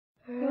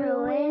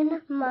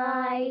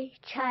my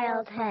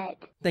childhood.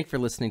 Thanks for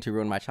listening to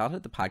Ruin My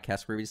Childhood, the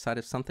podcast where we decide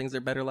if some things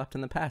are better left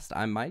in the past.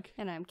 I'm Mike.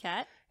 And I'm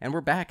Kat. And we're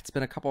back. It's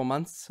been a couple of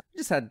months. We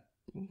just had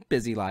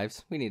busy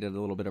lives. We needed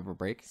a little bit of a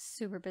break.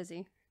 Super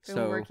busy.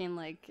 Been working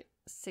like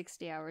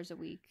 60 hours a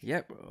week.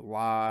 Yep. A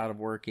lot of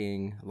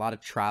working, a lot of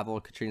travel.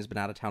 Katrina's been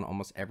out of town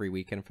almost every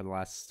weekend for the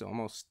last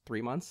almost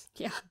 3 months.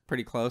 Yeah.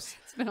 Pretty close.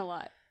 It's been a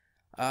lot.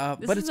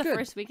 But this it's is the good.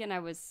 first weekend I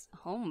was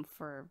home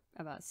for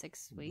about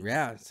 6 weeks.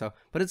 Yeah.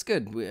 But it's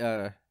good.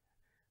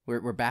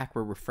 We're back.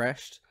 We're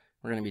refreshed.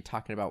 We're going to be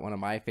talking about one of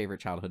my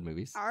favorite childhood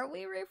movies. Are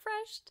we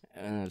refreshed?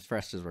 As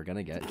fresh as we're going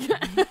to get.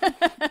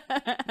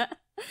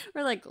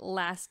 We're like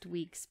last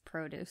week's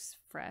produce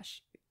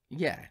fresh.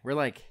 Yeah, we're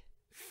like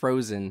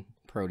frozen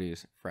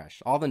produce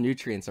fresh. All the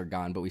nutrients are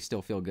gone, but we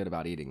still feel good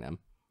about eating them.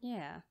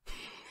 Yeah.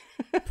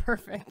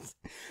 Perfect.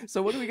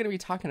 So what are we going to be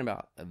talking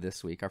about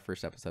this week, our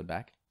first episode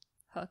back?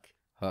 Hook.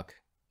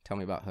 Tell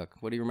me about Hook.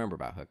 What do you remember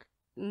about Hook?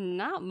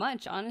 Not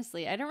much,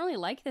 honestly. I don't really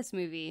like this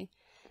movie.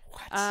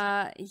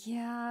 What?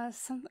 Yeah,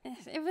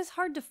 it was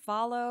hard to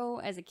follow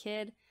as a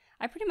kid.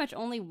 I pretty much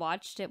only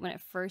watched it when it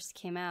first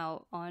came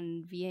out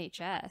on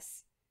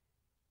VHS.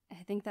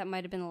 I think that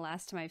might have been the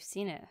last time I've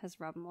seen it. Has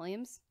Robin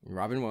Williams?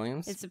 Robin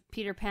Williams? It's a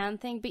Peter Pan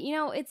thing. But,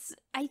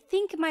 I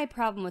think my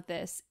problem with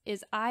this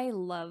is I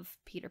love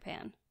Peter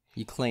Pan.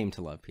 You claim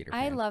to love Peter Pan.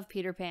 I love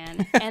Peter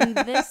Pan. And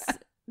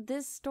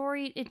this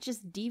story, it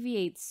just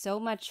deviates so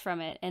much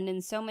from it and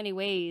in so many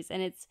ways.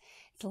 And it's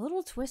a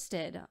little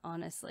twisted,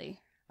 honestly.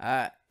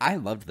 I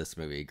loved this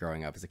movie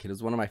growing up as a kid. It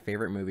was one of my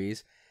favorite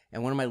movies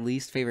and one of my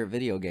least favorite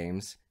video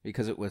games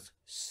because it was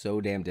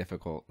so damn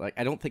difficult. Like,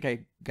 I don't think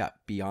I got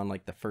beyond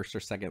like the first or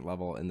second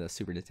level in the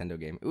Super Nintendo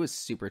game. It was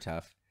super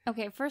tough.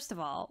 Okay, first of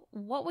all,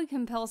 what would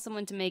compel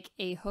someone to make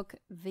a Hook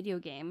video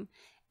game?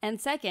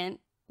 And second,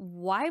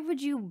 why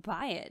would you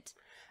buy it?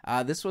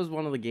 This was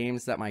one of the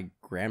games that my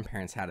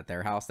grandparents had at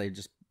their house. They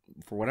just,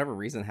 for whatever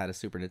reason, had a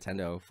Super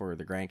Nintendo for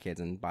the grandkids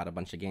and bought a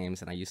bunch of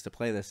games. And I used to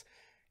play this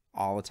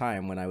all the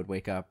time. When I would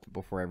wake up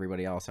before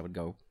everybody else, I would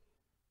go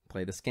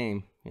play this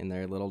game in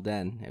their little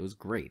den. It was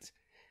great.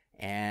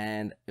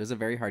 And it was a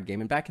very hard game.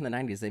 And back in the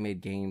 90s, they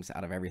made games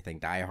out of everything.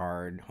 Die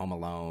Hard, Home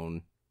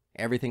Alone.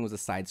 Everything was a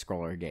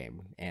side-scroller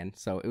game. And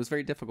so it was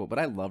very difficult. But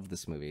I loved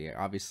this movie.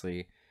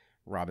 Obviously,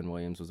 Robin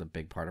Williams was a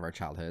big part of our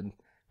childhood.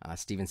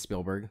 Steven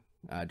Spielberg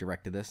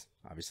directed this.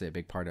 Obviously, a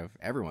big part of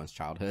everyone's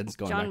childhoods.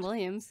 John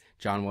Williams.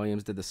 John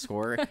Williams did the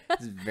score.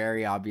 It's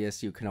very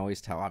obvious. You can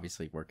always tell,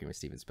 obviously, working with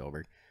Steven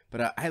Spielberg.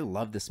 But I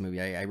love this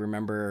movie. I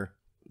remember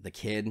the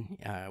kid,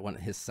 when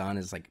his son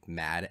is like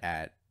mad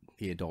at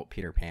the adult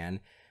Peter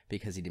Pan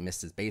because he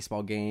missed his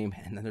baseball game.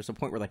 And then there's a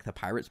point where like the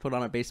Pirates put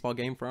on a baseball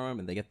game for him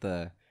and they get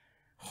the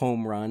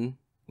home run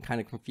kind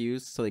of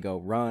confused. So they go,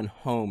 run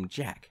home,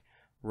 Jack.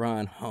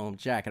 Run home,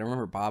 Jack. And I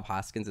remember Bob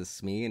Hoskins is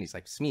Smee, and he's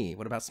like, Smee,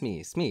 what about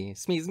Smee?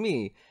 Smee's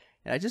me.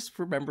 And I just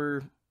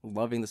remember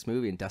loving this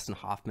movie, and Dustin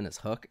Hoffman as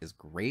Hook is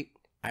great.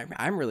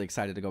 I'm really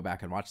excited to go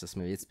back and watch this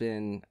movie. It's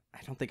been, I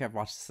don't think I've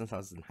watched it since I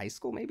was in high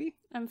school, maybe?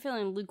 I'm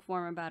feeling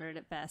lukewarm about it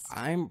at best.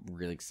 I'm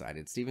really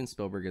excited. Steven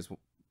Spielberg is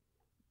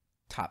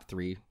top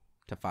 3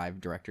 to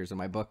 5 directors in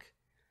my book,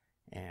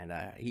 and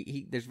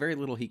there's very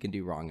little he can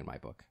do wrong in my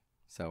book.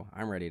 So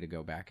I'm ready to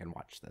go back and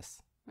watch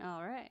this.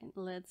 All right,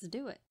 let's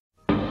do it.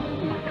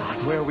 Oh my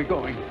God, where are we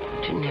going?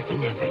 To Never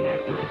Never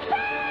Land.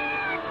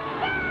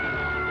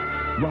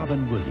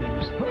 Robin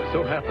Williams.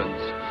 So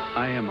happens,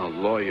 I am a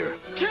lawyer.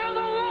 Kill the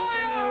lawyer!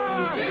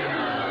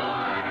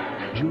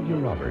 Julia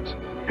Roberts.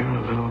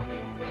 Hello.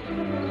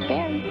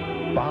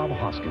 Bob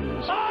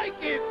Hoskins. I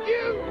give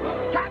you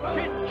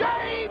Captain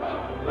James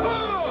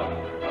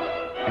Hook!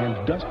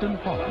 And Dustin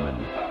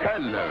Hoffman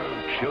Hello,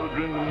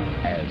 children.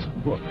 as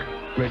Hook.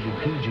 Rated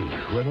PG.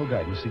 Parental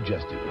guidance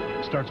suggested.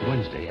 Starts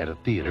Wednesday at a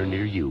theater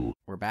near you.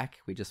 We're back.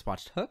 We just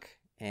watched Hook,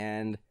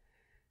 and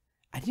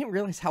I didn't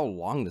realize how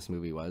long this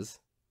movie was.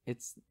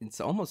 It's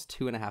almost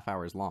 2.5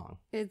 hours long.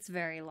 It's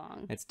very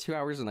long. It's 2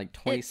 hours and like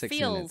 26 it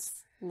feels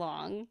minutes.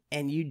 long.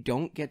 And you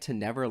don't get to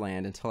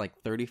Neverland until like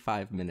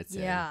 35 minutes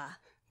in. Yeah.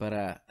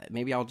 But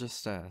maybe I'll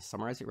just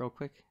summarize it real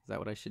quick. Is that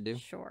what I should do?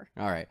 Sure.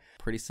 All right.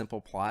 Pretty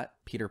simple plot.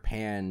 Peter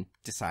Pan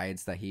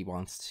decides that he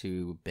wants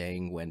to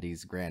bang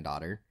Wendy's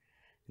granddaughter.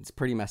 It's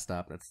pretty messed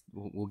up.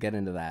 We'll get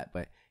into that.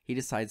 But he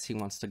decides he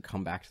wants to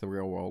come back to the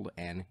real world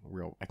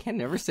I can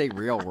never say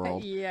real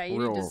world. Yeah, you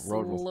need to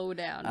slow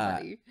down,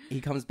 buddy.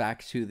 He comes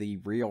back to the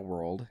real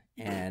world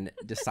and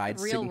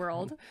decides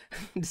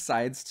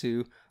decides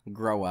to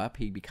grow up.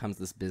 He becomes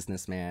this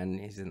businessman.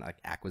 He's in like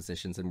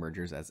acquisitions and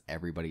mergers, as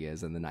everybody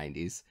is in the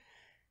 90s.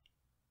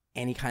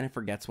 And he kind of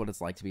forgets what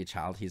it's like to be a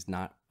child. He's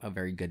not a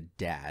very good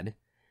dad.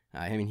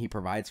 I mean, he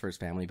provides for his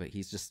family, but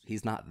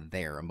he's not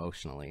there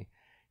emotionally.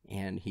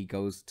 And he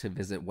goes to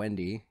visit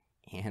Wendy,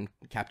 and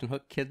Captain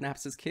Hook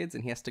kidnaps his kids,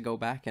 and he has to go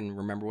back and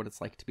remember what it's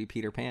like to be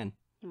Peter Pan.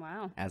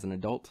 Wow. As an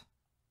adult.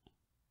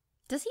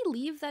 Does he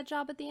leave that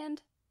job at the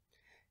end?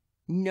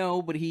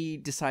 No, but he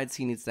decides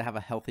he needs to have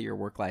a healthier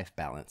work-life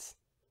balance.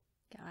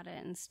 Got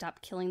it. And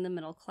stop killing the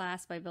middle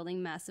class by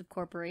building massive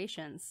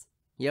corporations.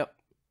 Yep.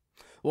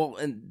 Well,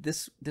 and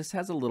this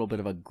has a little bit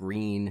of a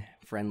green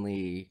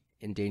friendly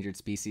endangered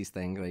species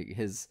thing. Like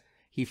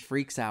he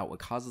freaks out. What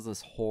causes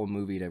this whole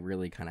movie to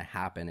really kind of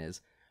happen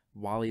is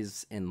while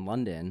he's in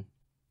London,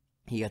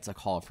 he gets a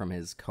call from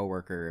his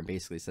coworker and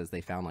basically says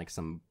they found like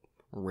some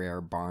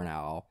rare barn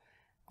owl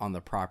on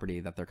the property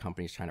that their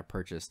company's trying to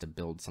purchase to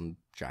build some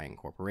giant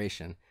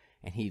corporation.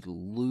 And he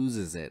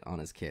loses it on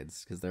his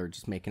kids because they're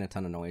just making a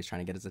ton of noise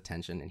trying to get his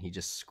attention, and he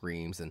just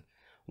screams. And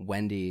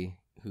Wendy,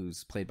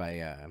 who's played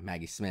by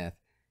Maggie Smith,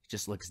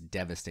 just looks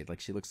devastated. Like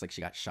she looks like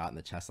she got shot in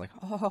the chest. Like,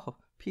 oh,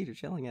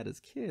 Peter's yelling at his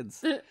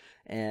kids.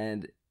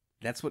 And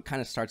that's what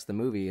kind of starts the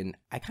movie. And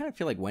I kind of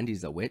feel like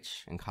Wendy's a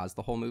witch and caused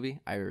the whole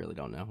movie. I really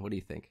don't know. What do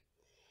you think?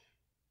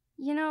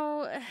 You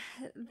know,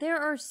 there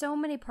are so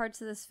many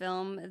parts of this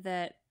film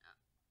that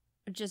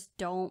just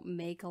don't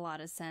make a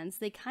lot of sense.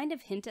 They kind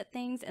of hint at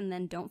things and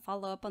then don't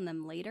follow up on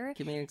them later.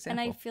 Give me an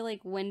example. And I feel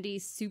like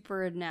Wendy's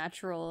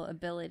supernatural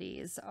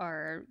abilities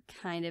are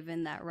kind of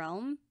in that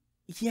realm.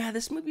 Yeah,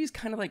 this movie is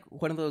kind of like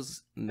one of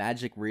those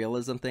magic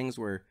realism things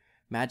where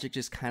magic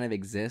just kind of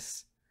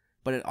exists,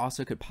 but it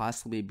also could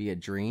possibly be a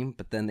dream,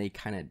 but then it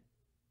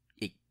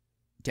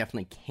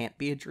definitely can't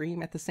be a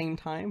dream at the same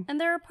time.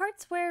 And there are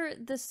parts where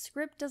the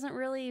script doesn't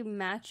really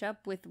match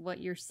up with what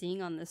you're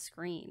seeing on the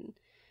screen.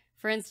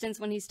 For instance,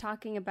 when he's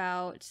talking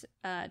about,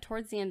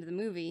 towards the end of the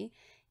movie,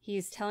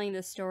 he's telling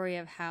the story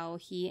of how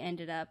he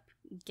ended up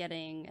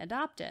getting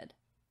adopted.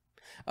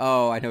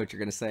 Oh, I know what you're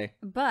going to say.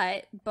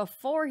 But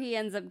before he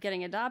ends up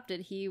getting adopted,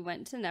 he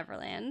went to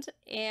Neverland,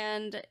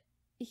 and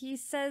he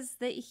says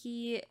that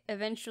he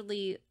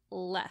eventually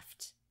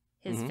left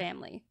his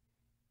family.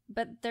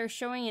 But they're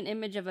showing an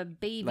image of a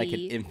baby. Like an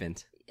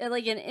infant.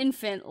 Like an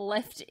infant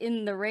left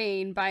in the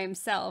rain by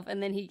himself,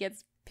 and then he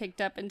gets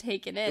picked up and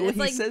taken in. Well, it's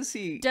he like, says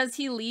does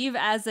he leave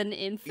as an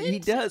infant? He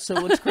does. So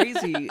what's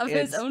crazy of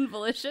is his own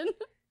volition?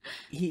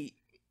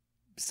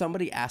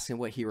 Somebody asked him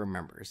what he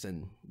remembers,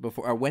 and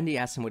Wendy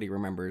asked him what he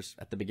remembers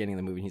at the beginning of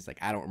the movie, and he's like,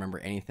 I don't remember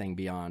anything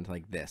beyond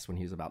like this when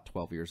he was about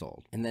 12 years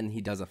old. And then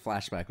he does a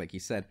flashback, like you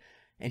said,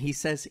 and he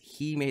says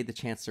he made the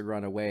chance to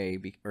run away,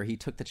 or he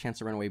took the chance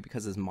to run away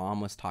because his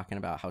mom was talking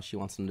about how she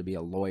wants him to be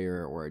a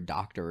lawyer or a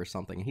doctor or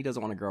something, and he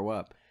doesn't want to grow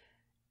up.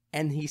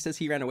 And he says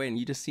he ran away, and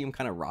you just see him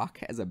kind of rock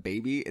as a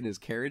baby in his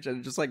carriage, and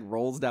it just like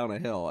rolls down a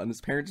hill, and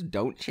his parents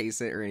don't chase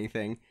it or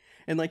anything.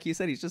 And like you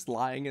said, he's just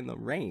lying in the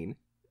rain.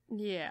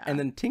 Yeah. And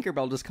then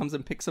Tinkerbell just comes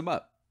and picks him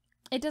up.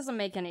 It doesn't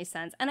make any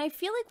sense. And I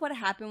feel like what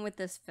happened with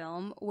this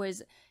film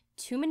was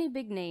too many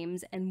big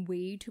names and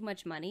way too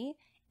much money,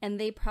 and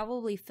they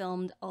probably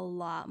filmed a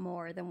lot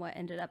more than what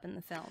ended up in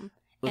the film.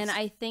 And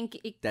I think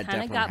it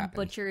kind of got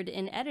butchered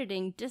in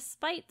editing,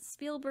 despite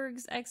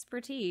Spielberg's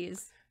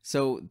expertise.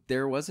 So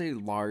there was a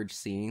large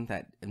scene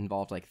that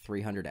involved like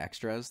 300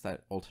 extras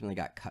that ultimately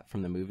got cut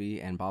from the movie,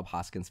 and Bob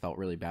Hoskins felt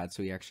really bad,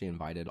 so he actually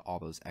invited all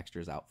those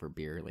extras out for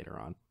beer later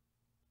on.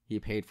 He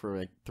paid for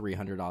like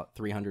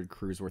 300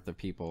 crews worth of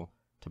people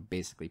to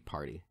basically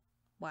party.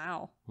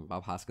 Wow.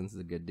 Bob Hoskins is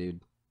a good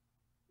dude.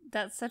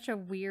 That's such a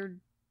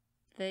weird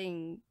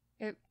thing.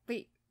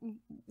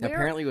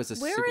 Apparently it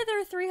was where are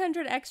there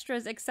 300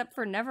 extras except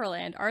for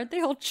Neverland? Aren't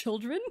they all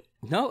children?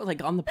 No,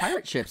 like on the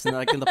pirate ships and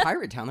like in the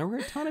pirate town, there were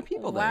a ton of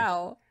people there.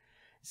 Wow.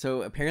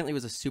 So apparently it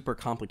was a super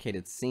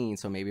complicated scene.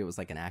 So maybe it was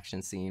like an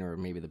action scene, or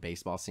maybe the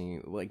baseball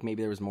scene. Like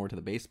maybe there was more to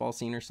the baseball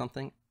scene or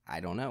something. I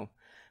don't know.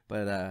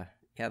 But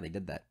yeah, they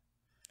did that.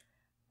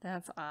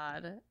 That's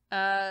odd.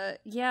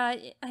 Yeah,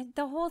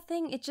 the whole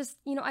thing, it just,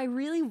 I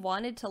really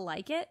wanted to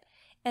like it.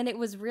 And it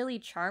was really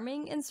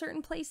charming in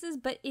certain places,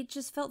 but it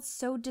just felt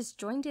so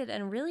disjointed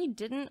and really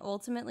didn't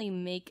ultimately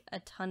make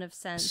a ton of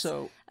sense.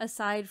 So,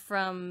 aside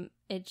from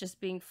it just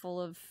being full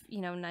of,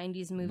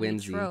 90s movie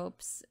whimsy.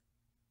 Tropes.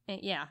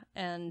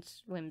 And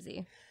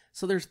whimsy.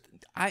 So there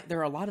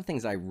are a lot of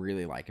things I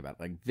really like about it.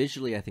 Like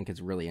visually, I think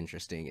it's really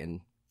interesting, and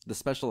the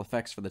special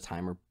effects for the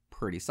time are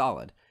pretty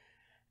solid.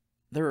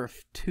 There are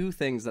two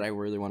things that I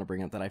really want to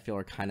bring up that I feel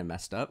are kind of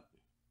messed up.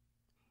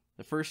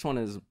 The first one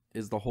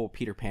is the whole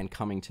Peter Pan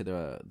coming to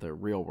the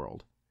real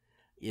world.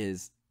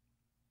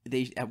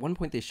 At one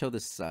point they show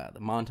this the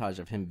montage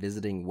of him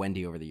visiting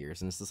Wendy over the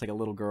years, and it's just like a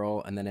little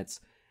girl, and then it's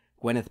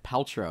Gwyneth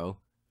Paltrow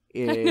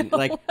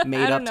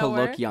made up to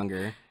look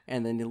younger,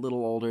 and then a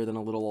little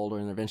older,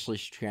 and eventually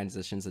she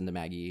transitions into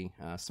Maggie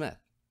Smith.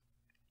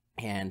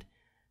 And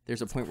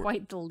there's a point where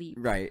quite the leap,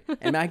 right?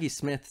 And Maggie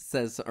Smith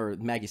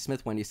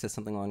Wendy says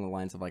something along the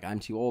lines of like, "I'm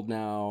too old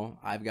now.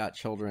 I've got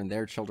children.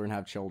 Their children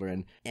have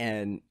children,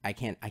 and I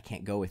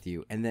can't go with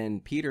you." And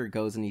then Peter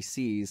goes and he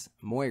sees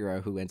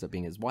Moira, who ends up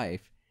being his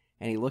wife,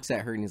 and he looks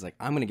at her and he's like,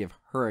 "I'm gonna give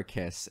her a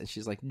kiss," and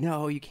she's like,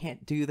 "No, you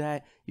can't do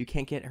that. You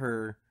can't get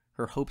her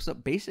hopes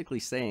up."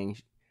 Basically saying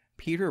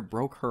Peter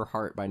broke her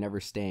heart by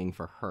never staying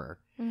for her.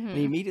 Mm-hmm. And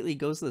he immediately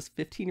goes to this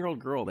 15-year-old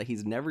girl that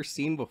he's never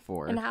seen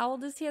before. And how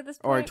old is he at this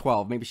point? Or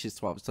 12. Maybe she's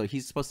 12. So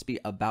he's supposed to be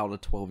about a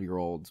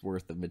 12-year-old's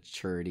worth of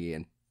maturity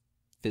and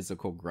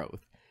physical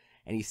growth.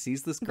 And he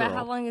sees this girl. But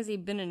how long has he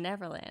been in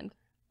Neverland?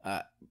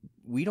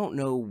 We don't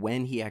know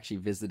when he actually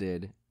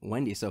visited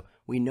Wendy. So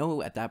we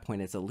know at that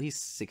point it's at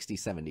least 60,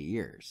 70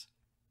 years.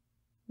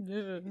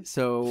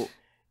 So,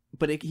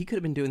 but he could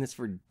have been doing this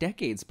for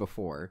decades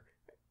before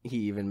he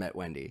even met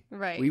Wendy.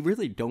 Right. We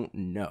really don't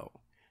know.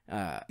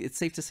 It's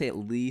safe to say at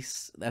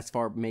least as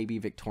far, maybe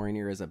Victorian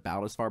era is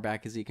about as far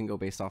back as you can go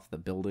based off the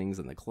buildings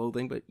and the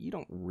clothing, but you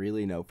don't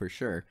really know for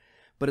sure.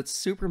 But it's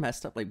super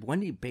messed up. Like,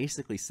 Wendy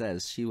basically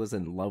says she was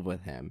in love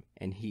with him,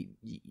 and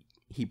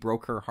he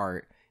broke her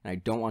heart, and I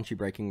don't want you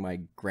breaking my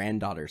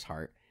granddaughter's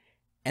heart.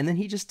 And then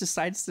he just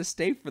decides to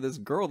stay for this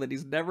girl that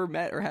he's never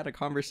met or had a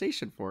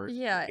conversation for.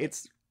 Yeah.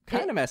 It's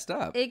kind of messed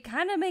up. It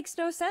kind of makes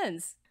no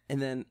sense.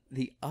 And then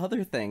the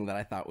other thing that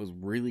I thought was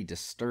really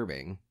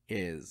disturbing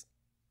is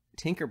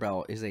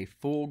Tinkerbell is a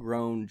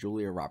full-grown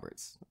Julia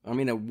Roberts. I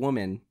mean, a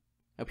woman,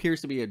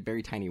 appears to be a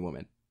very tiny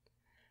woman.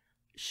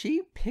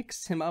 She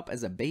picks him up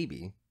as a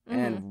baby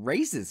and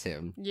raises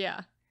him.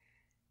 Yeah.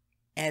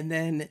 And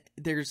then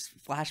there's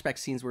flashback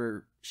scenes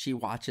where she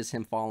watches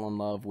him fall in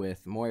love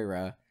with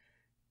Moira,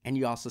 and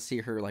you also see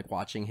her like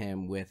watching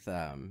him with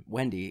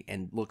Wendy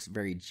and looks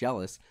very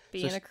jealous.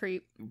 Being a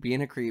creep.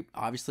 Being a creep,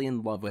 obviously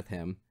in love with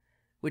him,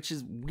 which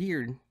is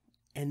weird.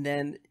 And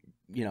then,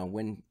 you know,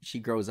 when she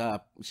grows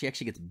up, she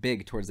actually gets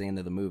big towards the end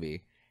of the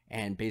movie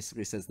and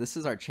basically says, this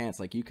is our chance.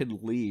 Like, you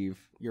could leave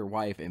your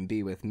wife and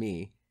be with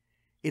me.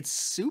 It's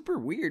super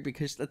weird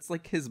because that's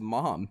like his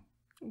mom.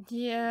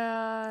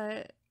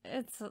 Yeah,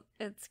 it's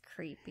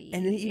creepy.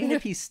 And even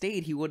if he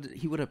stayed, he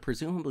would have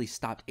presumably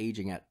stopped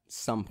aging at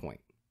some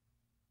point.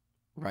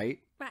 Right?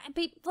 Right,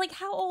 but like,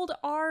 how old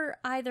are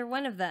either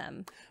one of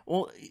them?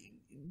 Well,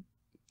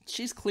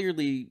 she's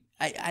clearly...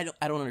 I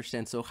don't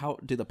understand. So how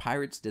do the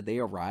pirates, did they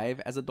arrive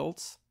as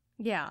adults?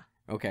 Yeah.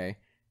 Okay.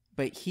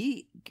 But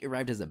he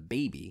arrived as a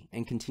baby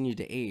and continued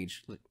to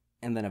age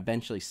and then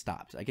eventually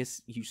stopped. I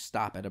guess you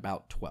stop at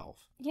about 12.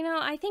 You know,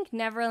 I think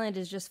Neverland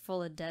is just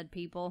full of dead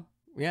people.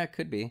 Yeah, it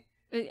could be.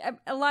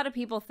 A lot of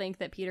people think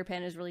that Peter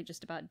Pan is really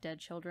just about dead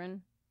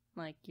children.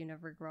 Like, you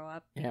never grow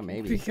up. Yeah,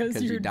 maybe.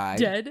 Because you you're died.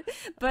 dead.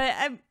 But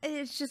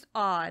it's just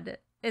odd.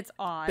 It's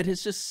odd. But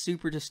it's just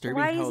super disturbing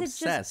Why how is it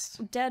obsessed.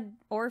 just dead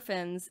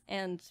orphans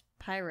and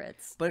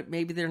pirates? But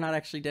maybe they're not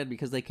actually dead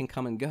because they can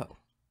come and go.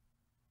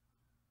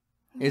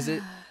 Is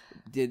it...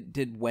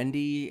 Did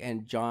Wendy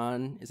and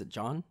John... Is it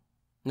John?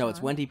 No,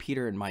 it's Wendy,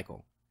 Peter, and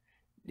Michael.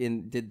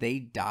 Did they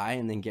die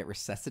and then get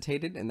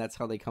resuscitated and that's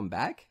how they come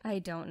back? I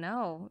don't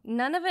know.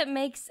 None of it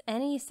makes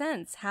any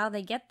sense. How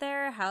they get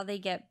there, how they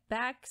get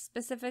back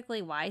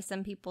specifically, why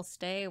some people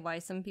stay, why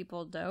some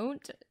people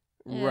don't.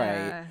 Yeah.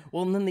 Right.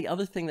 Well, and then the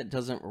other thing that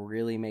doesn't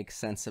really make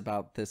sense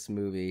about this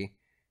movie,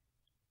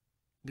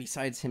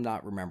 besides him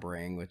not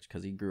remembering, which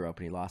because he grew up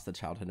and he lost the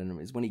childhood in him,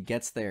 is when he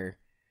gets there,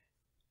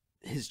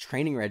 his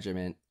training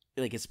regiment,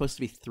 like, it's supposed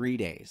to be 3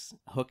 days.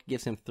 Hook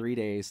gives him 3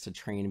 days to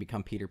train and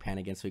become Peter Pan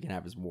again so he can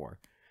have his war.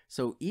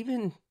 So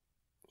even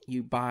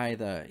you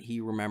buy he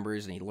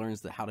remembers and he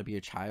learns how to be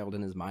a child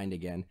in his mind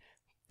again,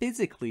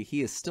 physically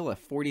he is still a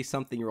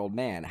 40-something-year-old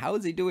man. How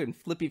is he doing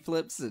flippy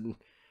flips and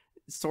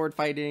sword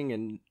fighting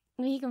and...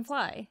 He can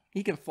fly.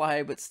 He can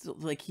fly, but still,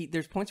 like,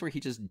 there's points where he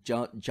just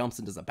jumps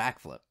and does a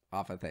backflip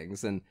off of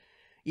things. And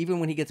even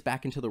when he gets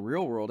back into the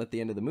real world at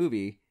the end of the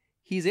movie,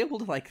 he's able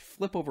to, like,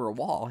 flip over a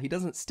wall. He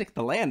doesn't stick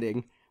the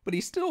landing, but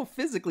he's still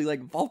physically,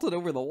 like, vaulted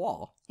over the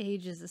wall.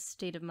 Age is a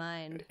state of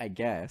mind. I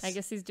guess. I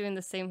guess he's doing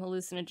the same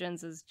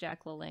hallucinogens as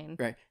Jack LaLanne.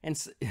 Right.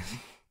 And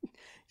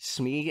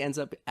Smee ends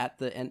up back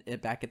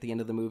at the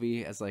end of the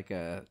movie as, like,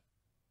 a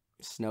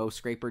snow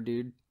scraper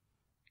dude.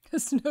 A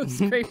snow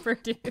scraper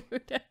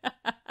dude.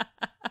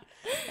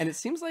 And it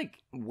seems like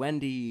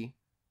Wendy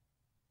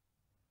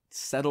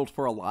settled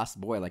for a lost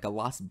boy. Like, a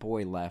lost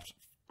boy left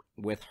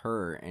with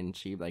her, and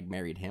she, like,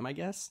 married him, I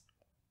guess?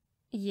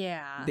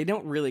 Yeah. They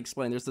don't really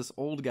explain. There's this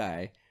old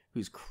guy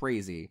who's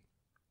crazy,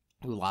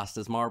 who lost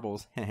his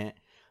marbles.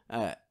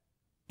 And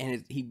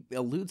he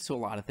alludes to a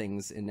lot of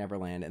things in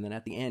Neverland, and then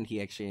at the end,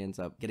 he actually ends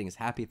up getting his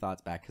happy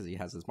thoughts back because he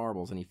has his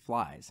marbles, and he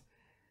flies.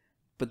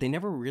 But they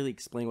never really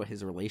explain what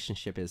his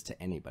relationship is to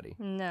anybody.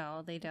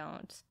 No, they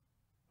don't.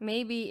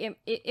 Maybe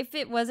if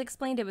it was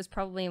explained, it was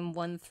probably in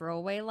one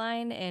throwaway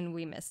line, and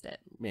we missed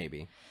it.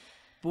 Maybe.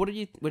 But what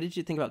did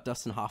you think about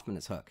Dustin Hoffman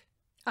as Hook?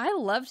 I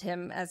loved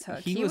him as Hook.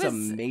 He was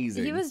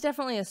amazing. He was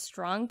definitely a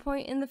strong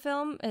point in the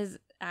film. His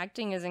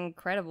acting is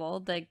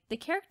incredible. The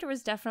character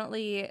was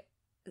definitely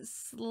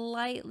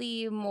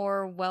slightly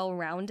more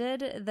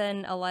well-rounded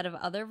than a lot of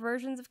other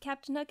versions of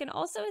Captain Hook. And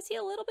also, is he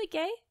a little bit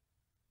gay?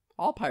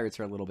 All pirates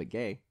are a little bit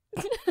gay.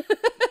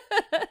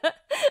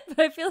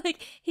 But I feel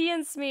like he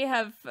and Smee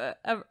have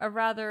a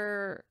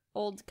rather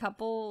old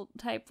couple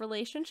type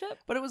relationship.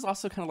 But it was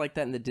also kind of like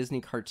that in the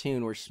Disney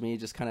cartoon where Smee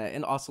just kind of,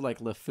 and also like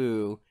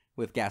LeFou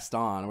with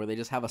Gaston, where they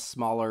just have a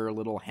smaller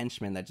little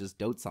henchman that just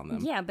dotes on them.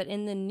 Yeah, but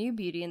in the new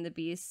Beauty and the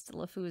Beast,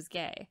 LeFou is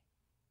gay.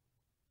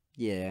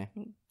 Yeah.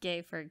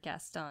 Gay for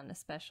Gaston,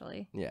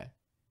 especially. Yeah.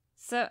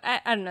 So,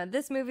 I don't know.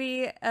 This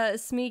movie,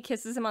 Smee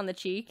kisses him on the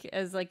cheek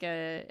as like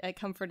a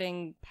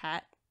comforting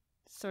pat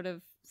sort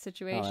of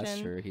situation. Oh,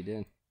 that's true. He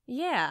did.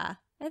 Yeah.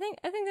 I think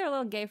they're a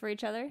little gay for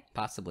each other,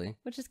 Possibly.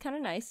 which is kind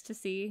of nice to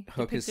see.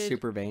 Hook is depicted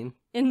super vain.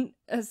 in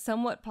a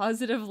somewhat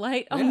positive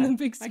light on the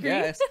big I screen.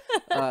 guess.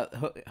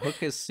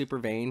 Hook is super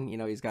vain. You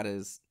know, he's got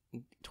his,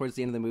 towards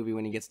the end of the movie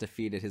when he gets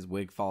defeated, his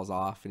wig falls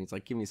off and he's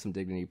like, give me some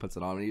dignity. He puts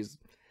it on and he's,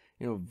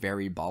 you know,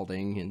 very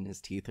balding and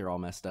his teeth are all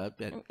messed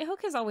up.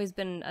 Hook has always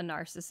been a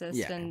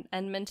narcissist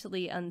and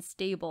mentally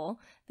unstable.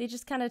 They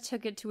just kind of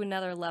took it to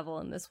another level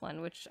in this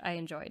one, which I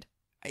enjoyed.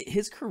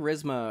 His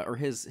charisma or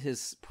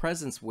his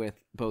presence with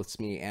both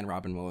Smee and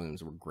Robin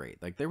Williams were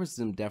great. Like there was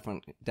some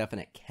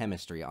definite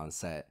chemistry on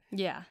set.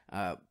 Yeah.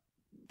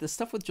 The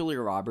stuff with Julia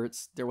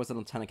Roberts, there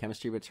wasn't a ton of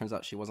chemistry, but it turns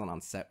out she wasn't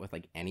on set with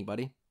like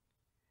anybody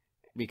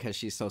because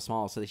she's so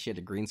small. So she had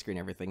to green screen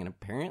everything, and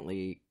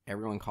apparently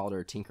everyone called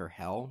her Tinker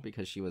Hell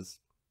because she was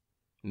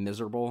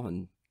miserable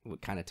and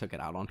kind of took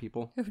it out on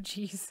people. Oh,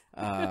 jeez.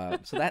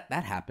 So that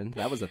happened.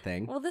 That was a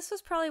thing. Well, this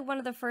was probably one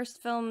of the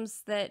first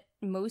films that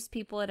most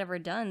people had ever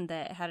done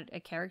that had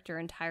a character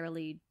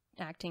entirely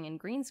acting in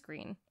green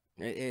screen.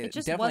 It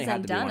just definitely wasn't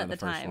had to be done one at of the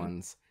the first time.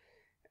 ones.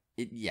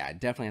 It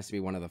definitely has to be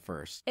one of the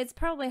first. It's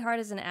probably hard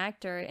as an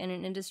actor in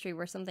an industry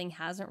where something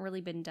hasn't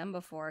really been done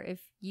before, if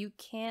you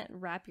can't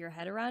wrap your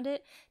head around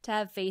it, to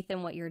have faith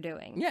in what you're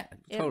doing. Yeah,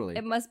 totally.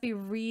 It must be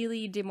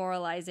really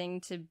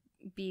demoralizing to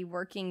be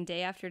working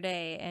day after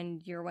day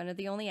and you're one of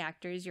the only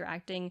actors. You're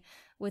acting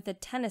with a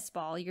tennis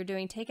ball. You're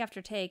doing take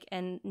after take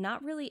and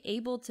not really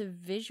able to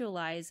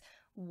visualize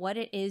what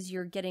it is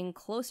you're getting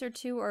closer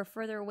to or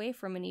further away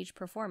from in each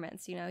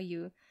performance. You know,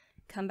 you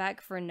come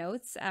back for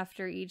notes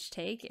after each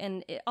take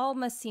and it all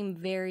must seem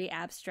very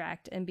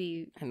abstract and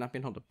not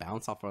being able to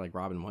bounce off of like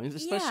Robin Williams,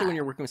 especially when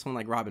you're working with someone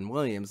like Robin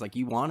Williams, like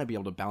you want to be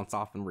able to bounce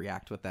off and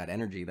react with that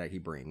energy that he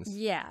brings.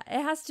 Yeah,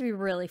 it has to be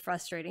really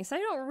frustrating. So I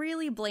don't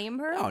really blame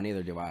her. No,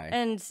 neither do I.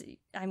 And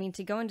I mean,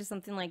 to go into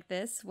something like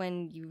this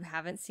when you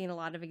haven't seen a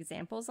lot of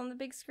examples on the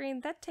big screen,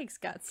 that takes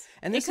guts.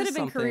 And it could have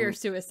been career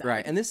suicide.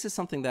 Right, and this is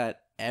something that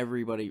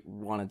everybody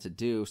wanted to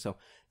do. So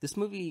this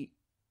movie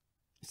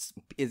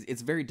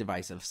it's very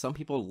divisive. Some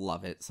people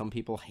love it, some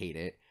people hate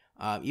it.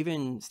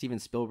 Even Steven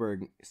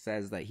Spielberg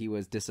says that he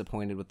was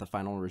disappointed with the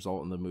final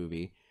result in the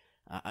movie,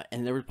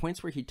 and there were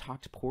points where he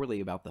talked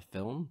poorly about the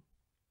film,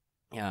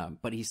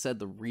 but he said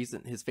the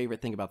reason, his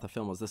favorite thing about the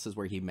film was this is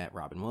where he met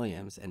Robin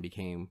Williams and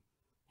became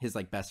his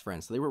like best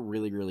friend. So they were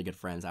really, really good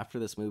friends. After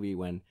this movie,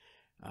 when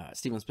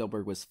Steven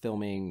Spielberg was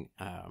filming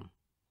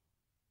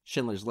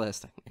Schindler's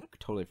List, I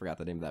totally forgot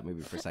the name of that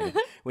movie for a second.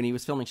 When he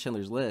was filming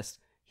Schindler's List,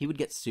 he would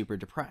get super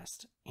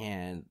depressed,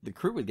 and the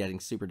crew would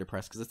getting super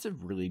depressed because it's a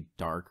really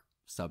dark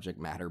subject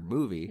matter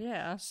movie.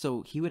 Yeah.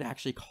 So he would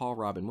actually call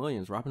Robin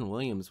Williams. Robin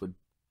Williams would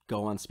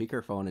go on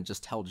speakerphone and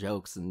just tell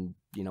jokes and,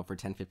 you know, for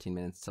 10, 15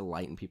 minutes to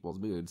lighten people's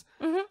moods.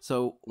 Mm-hmm.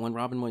 So when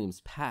Robin Williams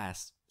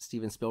passed,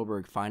 Steven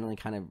Spielberg finally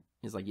kind of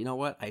is like, you know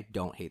what? I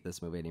don't hate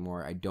this movie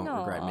anymore. I don't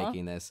regret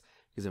making this,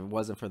 because if it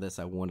wasn't for this,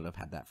 I wouldn't have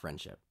had that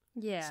friendship.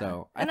 Yeah.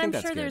 So and I think I'm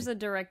that's sure good. there's a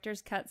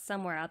director's cut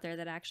somewhere out there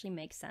that actually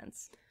makes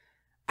sense.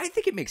 I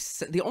think it makes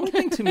sense. The only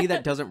thing to me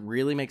that doesn't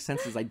really make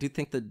sense is I do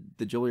think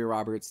the Julia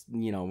Roberts,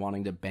 you know,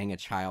 wanting to bang a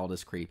child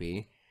is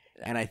creepy.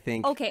 And I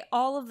think... Okay,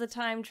 all of the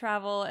time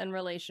travel and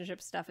relationship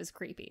stuff is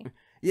creepy.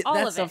 Yeah, all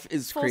that of stuff it.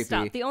 is Full creepy.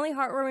 stop. The only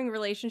heartwarming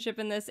relationship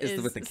in this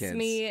is with the kids.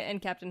 Smee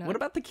and Captain Hook. What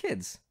about the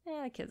kids?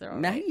 Yeah, the kids are all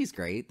right. Maggie's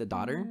great. The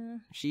daughter,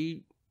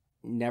 she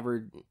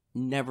never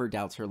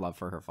doubts her love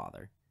for her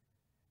father.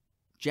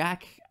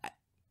 Jack,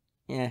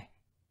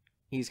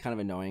 he's kind of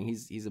annoying.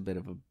 He's a bit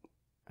of a...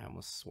 I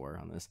almost swore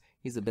on this.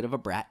 He's a bit of a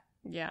brat.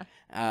 Yeah.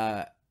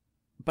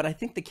 But I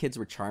think the kids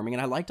were charming,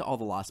 and I liked all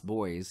the Lost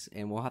Boys,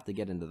 and we'll have to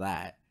get into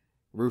that.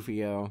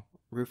 Rufio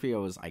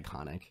is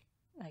iconic.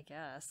 I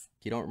guess.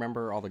 You don't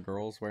remember all the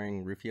girls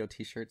wearing Rufio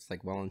t-shirts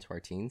like well into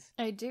our teens?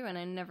 I do, and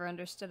I never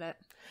understood it.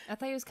 I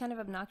thought he was kind of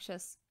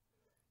obnoxious.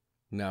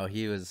 No,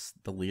 he was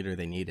the leader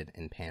they needed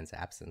in Pan's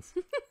absence.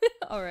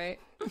 All right.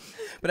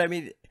 But I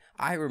mean,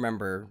 I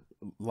remember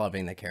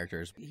loving the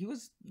characters. He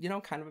was, you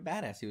know, kind of a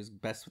badass. He was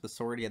best with the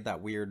sword. He had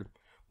that weird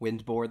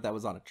wind board that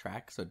was on a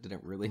track, so it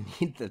didn't really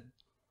need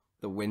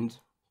the wind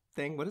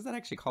thing. What is that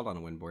actually called on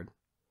a wind board?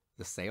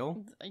 The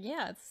sail?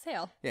 Yeah, it's a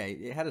sail. Yeah,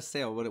 it had a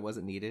sail, but it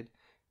wasn't needed.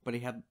 But he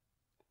had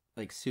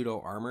like pseudo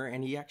armor,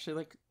 and he actually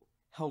like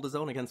held his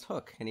own against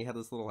Hook, and he had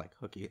this little like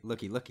Hookie,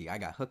 Looky, I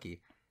got Hookie.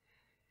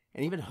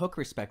 And even Hook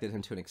respected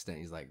him to an extent.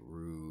 He's like,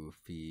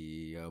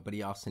 Rufio. But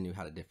he also knew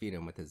how to defeat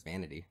him with his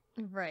vanity.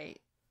 Right.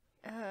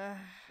 I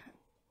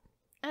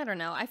don't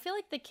know. I feel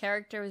like the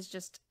character was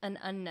just an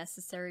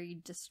unnecessary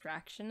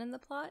distraction in the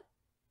plot.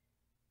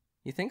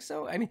 You think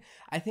so? I mean,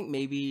 I think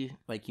maybe,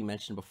 like you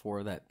mentioned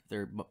before, that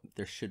there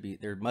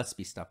must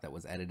be stuff that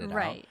was edited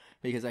out.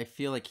 Because I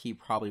feel like he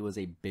probably was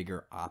a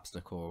bigger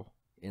obstacle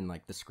in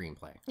like the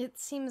screenplay. It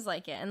seems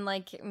like it. And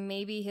like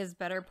maybe his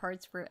better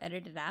parts were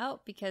edited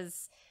out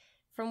because...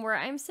 From where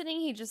I'm sitting,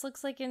 he just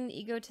looks like an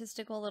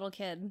egotistical little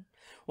kid.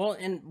 Well,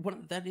 and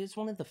that is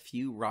one of the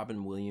few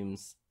Robin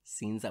Williams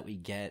scenes that we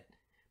get.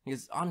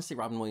 Because honestly,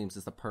 Robin Williams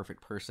is the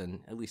perfect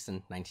person, at least in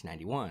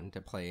 1991,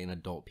 to play an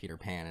adult Peter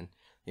Pan and,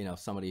 you know,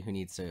 somebody who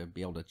needs to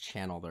be able to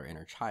channel their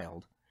inner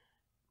child.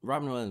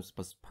 Robin Williams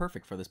was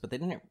perfect for this, but they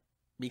didn't,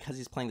 because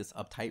he's playing this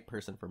uptight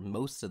person for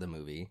most of the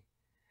movie,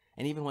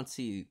 and even once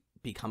he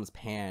becomes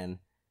Pan,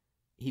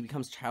 he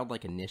becomes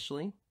childlike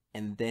initially,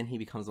 and then he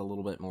becomes a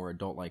little bit more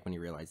adult-like when he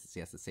realizes he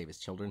has to save his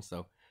children.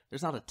 So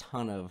there's not a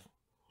ton of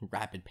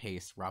rapid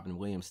pace Robin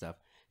Williams stuff,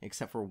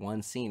 except for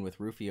one scene with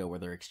Rufio where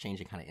they're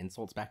exchanging kind of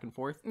insults back and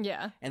forth.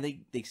 Yeah. And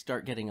they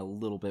start getting a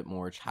little bit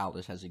more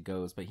childish as it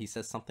goes, but he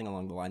says something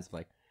along the lines of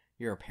like,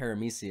 "You're a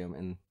paramecium,"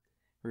 and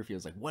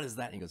Rufio's like, "What is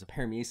that?" And he goes, "A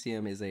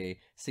paramecium is a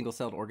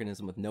single-celled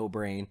organism with no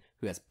brain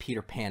who has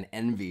Peter Pan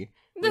envy,"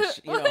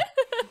 which, you know,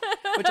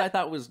 which I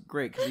thought was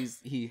great because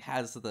he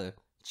has the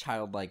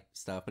childlike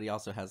stuff, but he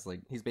also has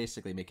like, he's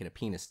basically making a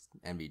penis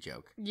envy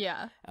joke.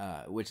 Yeah.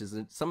 Which is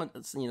some,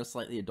 you know,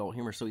 slightly adult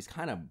humor. So he's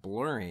kind of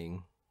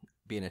blurring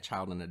being a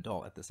child and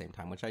adult at the same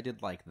time, which I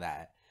did like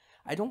that.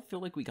 I don't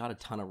feel like we got a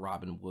ton of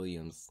Robin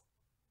Williams,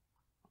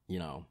 you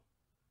know,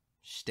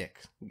 shtick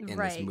in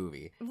this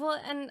movie. Well,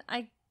 and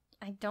I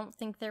don't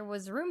think there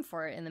was room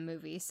for it in the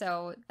movie,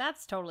 so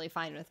that's totally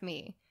fine with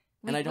me.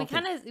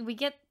 We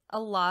get a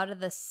lot of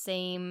the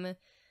same.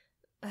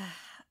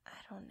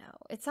 I don't know.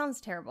 It sounds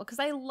terrible because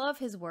I love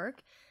his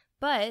work,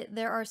 but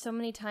there are so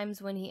many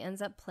times when he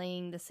ends up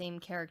playing the same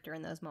character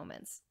in those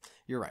moments.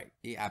 You're right.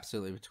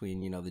 Absolutely.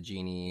 Between, you know, the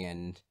genie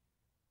and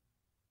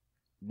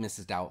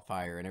Mrs.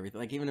 Doubtfire and everything.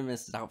 Like, even in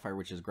Mrs. Doubtfire,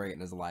 which is great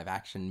and is a live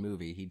action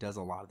movie, he does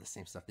a lot of the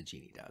same stuff the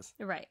genie does.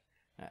 Right.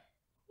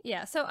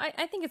 Yeah, so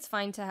I think it's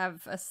fine to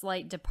have a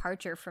slight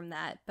departure from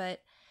that, but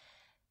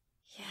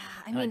yeah,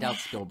 I mean, I doubt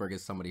Spielberg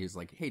is somebody who's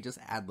like, "Hey, just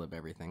ad-lib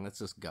everything. Let's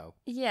just go."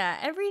 Yeah,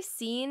 every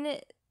scene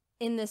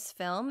in this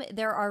film,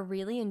 there are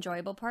really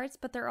enjoyable parts,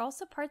 but there are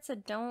also parts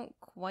that don't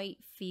quite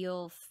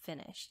feel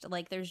finished.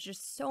 Like, there's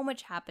just so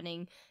much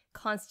happening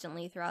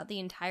constantly throughout the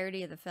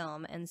entirety of the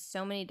film, and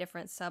so many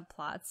different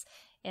subplots,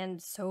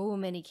 and so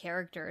many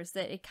characters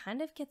that it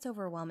kind of gets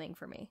overwhelming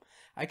for me.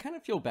 I kind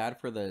of feel bad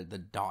for the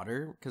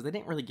daughter, because they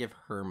didn't really give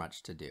her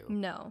much to do.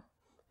 No.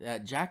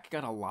 Jack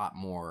got a lot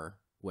more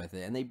with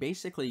it, and they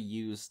basically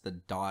used the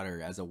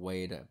daughter as a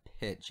way to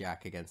pit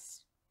Jack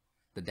against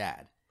the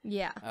dad.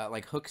 Yeah.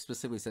 Like Hook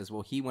specifically says,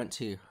 well, he went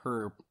to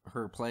her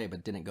play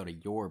but didn't go to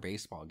your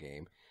baseball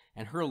game,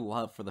 and her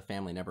love for the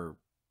family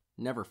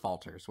never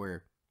falters,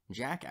 where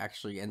Jack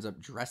actually ends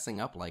up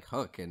dressing up like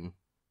Hook and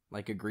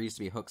like agrees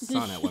to be Hook's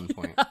son at one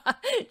point.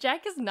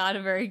 Jack is not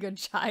a very good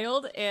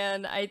child,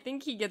 and I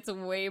think he gets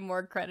way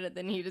more credit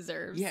than he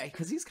deserves. Yeah,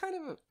 because he's kind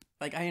of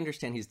like, I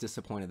understand he's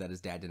disappointed that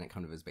his dad didn't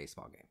come to his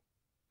baseball game.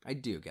 I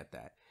do get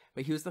that.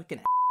 But he was like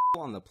an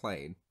on the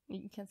plane.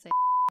 You can't say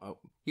Oh,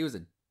 he was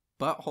a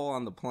butthole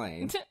on the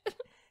plane.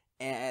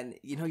 And,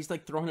 you know, he's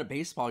like throwing a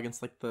baseball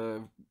against like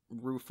the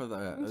roof of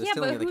the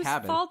ceiling of the cabin. Yeah,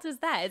 but whose fault is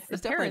that?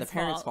 It's definitely the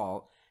parents'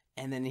 fault.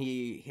 And then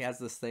he has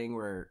this thing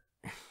where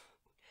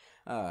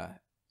I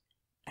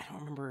don't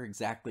remember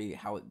exactly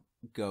how it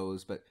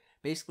goes, but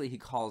basically he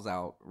calls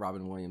out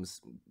Robin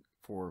Williams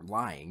for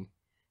lying.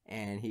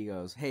 And he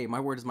goes, "Hey, my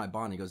word is my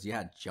bond." He goes,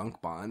 "Yeah,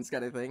 junk bonds,"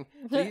 kind of thing.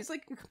 So he's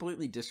like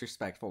completely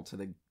disrespectful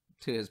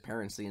to his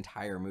parents the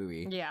entire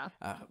movie. Yeah.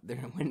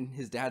 When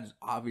his dad's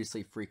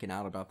obviously freaking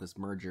out about this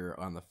merger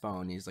on the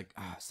phone, he's like,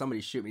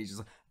 "Somebody shoot me!" He's just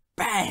like,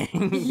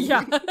 bang.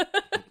 Yeah.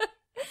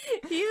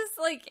 He's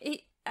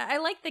like, I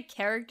like the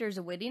character's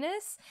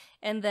wittiness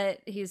and that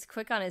he's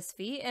quick on his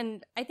feet,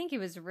 and I think he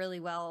was really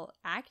well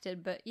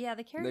acted. But yeah,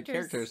 the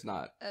character's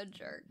not a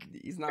jerk.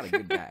 He's not a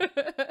good guy.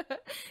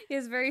 He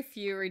has very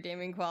few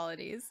redeeming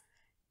qualities.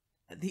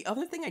 The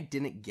other thing I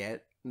didn't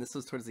get, and this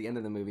was towards the end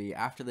of the movie,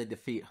 after they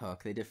defeat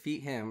Hook, they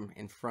defeat him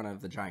in front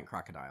of the giant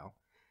crocodile.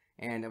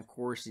 And of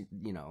course,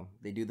 you know,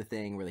 they do the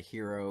thing where the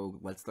hero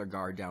lets their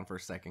guard down for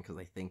a second because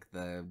they think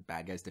the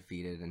bad guy's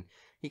defeated, and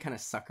he kind of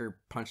sucker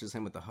punches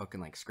him with the hook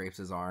and like scrapes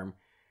his arm,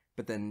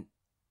 but then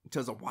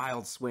does a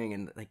wild swing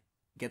and like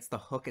gets the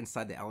hook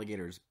inside the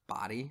alligator's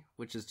body,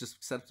 which is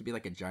just set up to be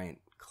like a giant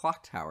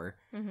clock tower.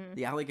 Mm-hmm.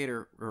 The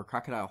alligator or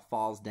crocodile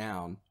falls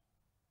down.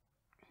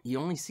 You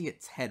only see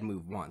its head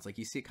move once. Like,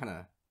 you see it kind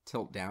of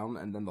tilt down,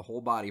 and then the whole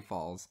body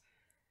falls.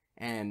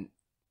 And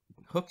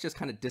Hook just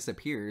kind of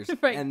disappears.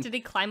 Right. And, did he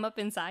climb up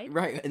inside?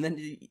 right. And then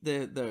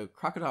the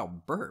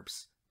crocodile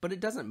burps, but it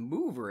doesn't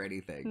move or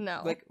anything.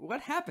 No. Like,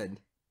 what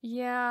happened?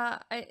 Yeah,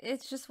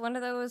 it's just one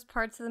of those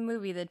parts of the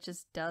movie that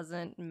just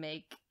doesn't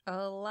make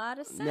a lot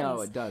of sense.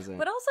 No, it doesn't.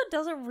 What also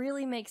doesn't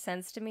really make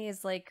sense to me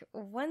is, like,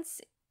 once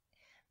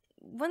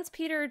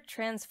Peter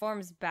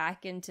transforms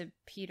back into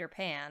Peter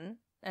Pan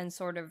and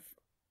sort of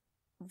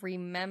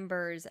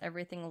remembers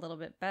everything a little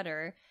bit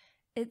better,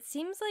 it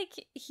seems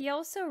like he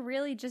also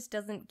really just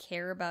doesn't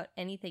care about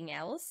anything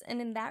else. And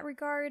in that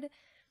regard,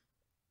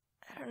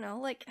 I don't know,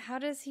 like, how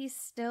does he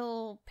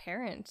still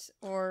parent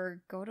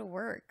or go to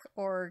work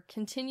or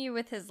continue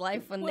with his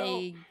life when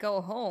they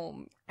go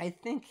home? I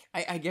think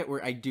I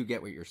do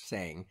get what you're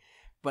saying,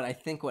 but I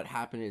think what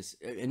happened is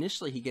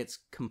initially he gets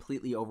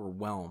completely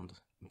overwhelmed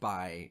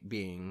by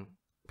being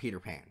Peter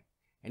Pan,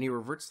 and he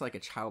reverts to like a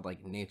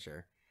childlike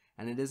nature.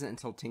 And it isn't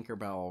until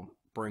Tinkerbell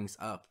brings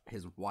up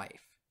his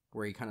wife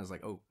where he kind of is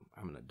like, oh,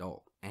 I'm an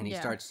adult. And he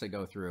Yeah. starts to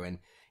go through, and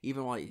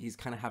even while he's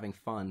kind of having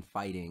fun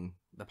fighting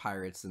the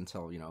pirates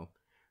until,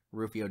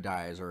 Rufio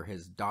dies or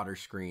his daughter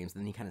screams,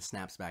 then he kind of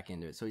snaps back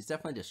into it. So he's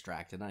definitely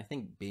distracted. And I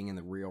think being in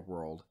the real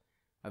world,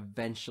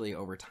 eventually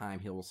over time,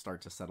 he'll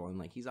start to settle in.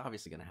 Like, he's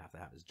obviously going to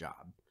have his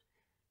job.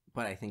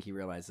 But I think he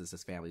realizes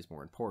his family's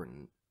more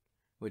important,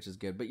 which is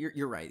good. But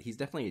you're right. He's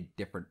definitely a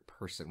different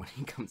person when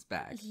he comes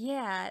back.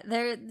 Yeah,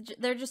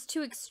 they're just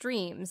two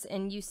extremes,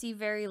 and you see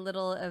very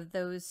little of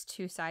those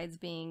two sides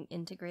being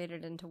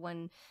integrated into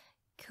one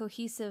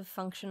cohesive,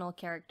 functional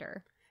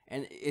character.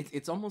 And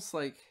it's almost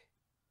like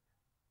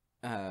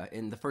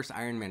in the first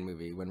Iron Man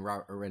movie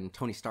when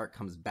Tony Stark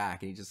comes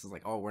back and he just is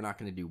like, oh, we're not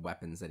going to do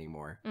weapons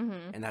anymore.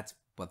 Mm-hmm. And that's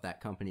what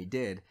that company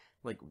did.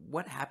 Like,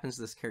 what happens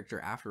to this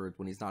character afterwards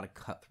when he's not a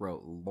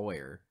cutthroat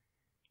lawyer?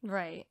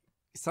 Right.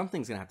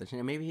 Something's going to have to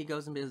change. Maybe he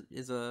goes and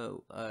is a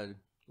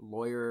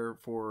lawyer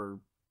for,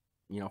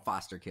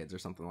 foster kids or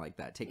something like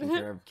that, taking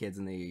care of kids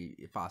in the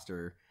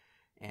foster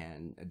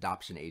and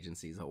adoption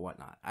agencies or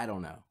whatnot. I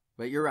don't know.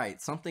 But you're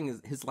right.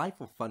 His life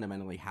will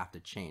fundamentally have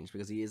to change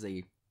because he is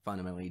a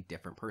fundamentally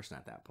different person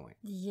at that point.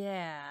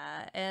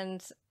 Yeah,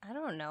 and I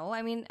don't know.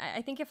 I mean,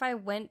 I think if I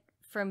went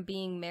from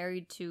being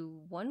married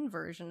to one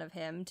version of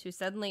him to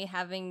suddenly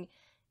having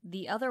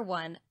the other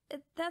one,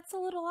 that's a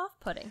little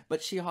off-putting.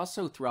 But she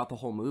also, throughout the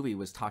whole movie,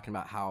 was talking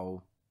about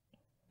how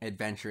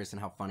adventurous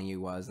and how funny he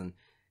was and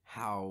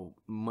how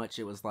much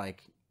it was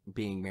like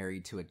being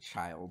married to a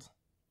child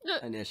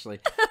initially.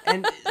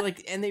 And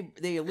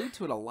they allude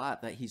to it a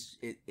lot that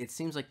it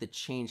seems like the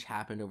change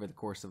happened over the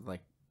course of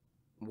like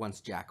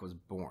once Jack was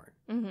born.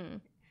 Mm-hmm.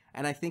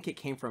 And I think it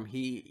came from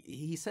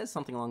he says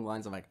something along the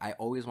lines of like, I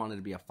always wanted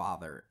to be a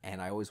father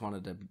and I always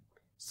wanted to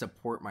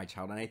support my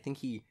child. And I think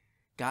he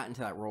got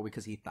into that role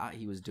because he thought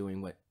he was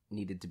doing what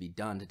needed to be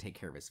done to take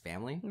care of his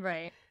family.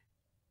 Right.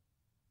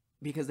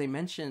 Because they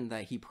mentioned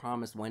that he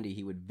promised Wendy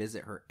he would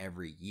visit her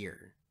every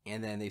year.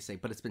 And then they say,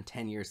 but it's been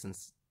 10 years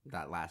since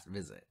that last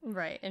visit.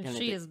 Right. And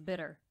she is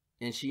bitter.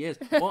 And she is.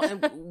 Well,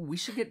 and we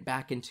should get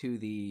back into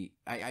the...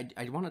 I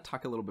want to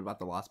talk a little bit about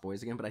the Lost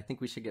Boys again, but I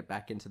think we should get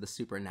back into the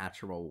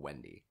supernatural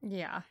Wendy.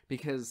 Yeah.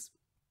 Because,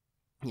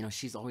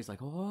 she's always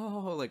like,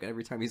 oh, like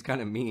every time he's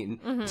kind of mean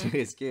Mm-hmm. to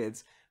his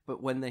kids.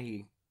 But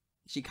when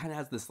she kind of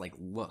has this like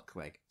look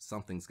like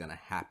something's going to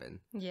happen.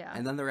 Yeah.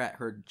 And then they're at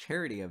her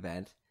charity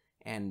event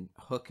and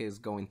Hook is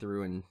going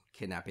through and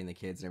kidnapping the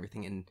kids and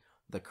everything. And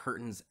the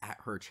curtains at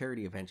her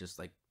charity event just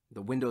like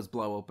the windows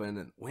blow open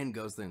and wind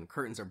goes in,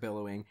 curtains are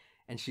billowing.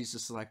 And she's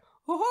just like,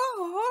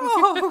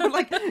 oh,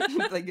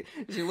 like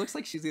she looks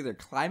like she's either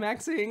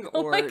climaxing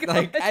or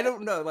like, I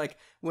don't know. Like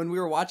when we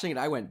were watching it,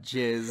 I went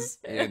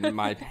jizz in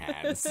my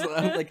pants.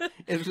 Like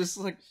it's just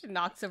like she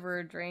knocks over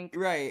a drink.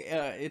 Right.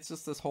 It's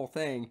just this whole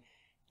thing.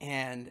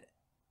 And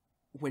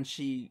when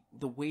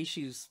the way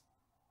she's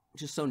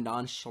just so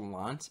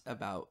nonchalant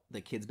about the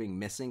kids being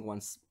missing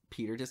once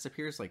Peter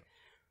disappears, like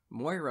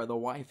Moira, the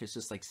wife, is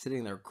just like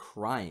sitting there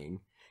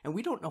crying. And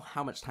we don't know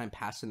how much time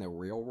passed in the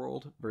real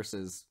world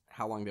versus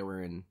how long they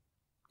were in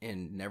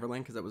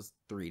Neverland, because that was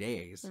 3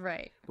 days.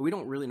 Right. But we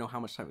don't really know how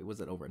much time. Was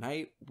it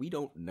overnight? We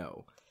don't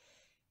know.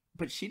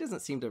 But she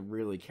doesn't seem to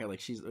really care.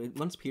 Like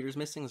once Peter's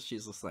missing,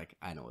 she's just like,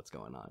 I know what's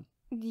going on.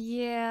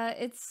 Yeah,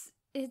 it's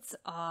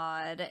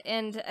odd.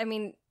 And I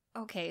mean,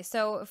 okay,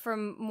 so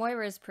from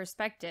Moira's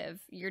perspective,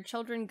 your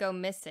children go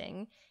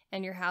missing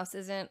and your house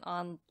isn't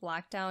on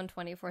lockdown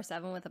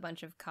 24/7 with a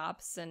bunch of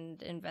cops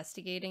and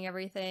investigating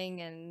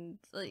everything, and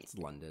like, It's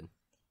London.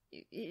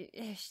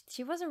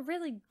 She wasn't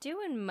really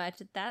doing much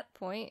at that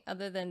point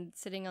other than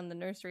sitting on the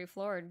nursery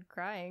floor and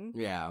crying.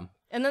 Yeah.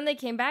 And then they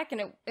came back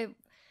and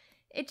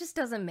it just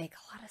doesn't make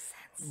a lot of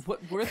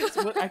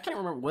sense. I can't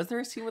remember. Was there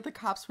a scene with the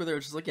cops where they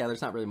were just like, yeah,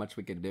 there's not really much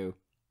we could do?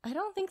 I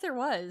don't think there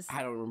was.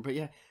 I don't remember, but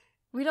yeah.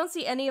 We don't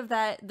see any of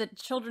that, the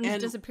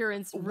children's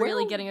disappearance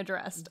really getting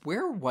addressed.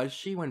 Where was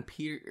she when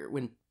Peter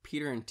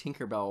and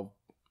Tinkerbell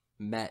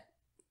met,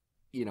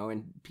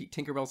 and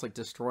Tinkerbell's like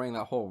destroying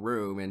that whole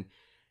room and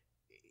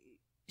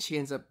she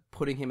ends up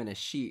putting him in a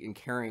sheet and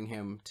carrying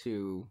him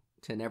to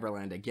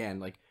Neverland again.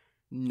 Like,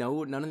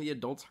 no, none of the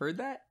adults heard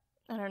that?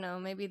 I don't know.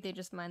 Maybe they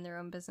just mind their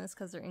own business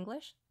because they're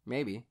English?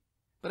 Maybe.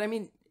 But I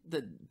mean,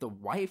 the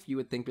wife, you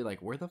would think, be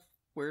like, where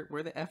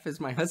the F is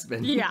my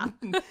husband? Yeah.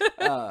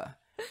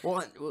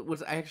 Well,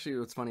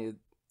 what's funny,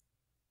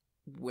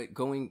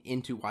 going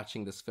into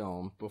watching this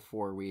film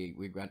before we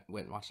went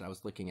and watched it, I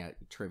was looking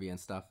at trivia and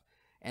stuff,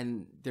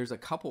 and there's a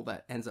couple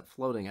that ends up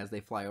floating as they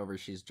fly over.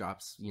 She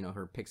drops,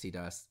 her pixie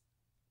dust.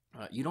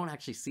 You don't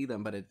actually see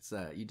them, but it's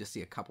you just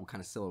see a couple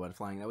kind of silhouette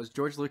flying. That was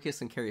George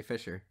Lucas and Carrie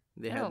Fisher.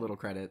 They had a little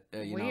credit,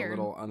 a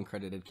little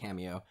uncredited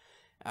cameo.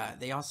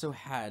 They also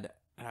had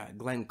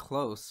Glenn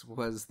Close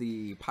was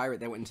the pirate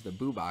that went into the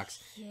boo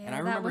box. Yeah, and I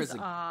remember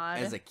odd.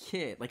 as a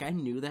kid, like I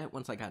knew that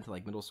once I got into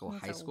like middle school,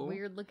 That's high school.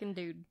 Weird looking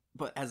dude.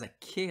 But as a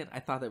kid, I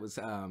thought that was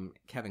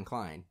Kevin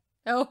Kline.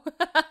 Oh,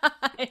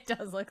 it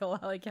does look a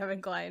lot like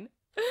Kevin Kline.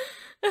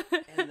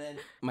 And then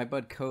my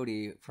bud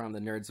Cody from the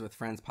Nerds with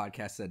Friends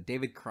podcast said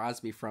David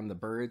Crosby from The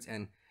Birds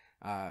and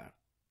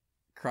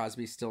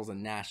Crosby, Stills,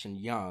 and Nash and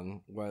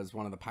Young was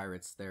one of the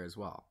pirates there as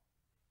well.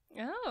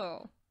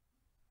 Oh.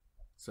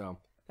 So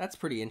that's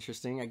pretty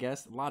interesting, I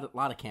guess. A lot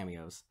of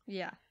cameos.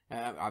 Yeah.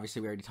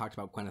 Obviously, we already talked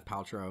about Gwyneth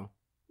Paltrow,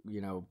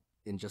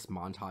 in just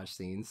montage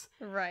scenes.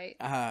 Right.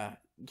 Yeah,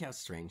 it's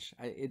strange.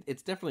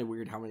 It's definitely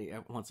weird how many,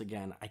 once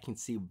again, I can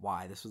see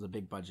why this was a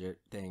big budget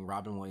thing.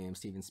 Robin Williams,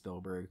 Steven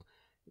Spielberg,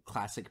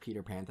 classic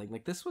Peter Pan thing.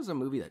 Like, this was a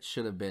movie that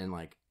should have been,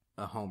 like,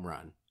 a home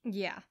run.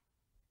 Yeah.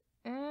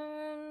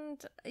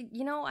 And,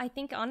 I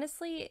think,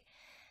 honestly,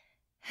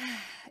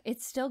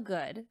 it's still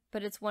good,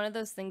 but it's one of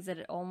those things that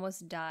it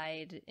almost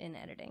died in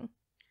editing.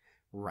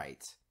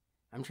 Right.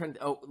 I'm trying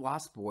to... Oh,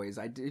 Lost Boys.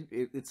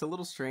 It's a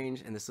little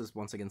strange, and this is,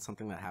 once again,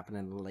 something that happened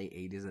in the late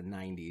 80s and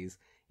 90s.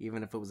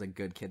 Even if it was a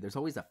good kid, there's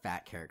always a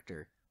fat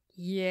character.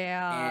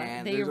 Yeah,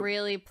 And they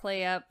really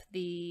play up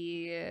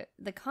the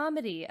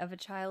comedy of a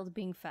child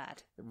being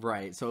fat.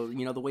 Right. So,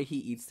 the way he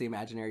eats the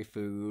imaginary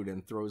food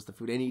and throws the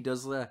food, and he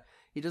does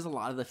a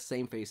lot of the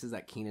same faces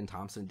that Kenan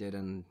Thompson did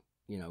in,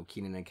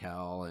 Kenan and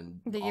Kel,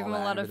 and they all give him a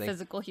that lot and of everything.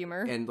 physical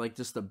humor. And, like,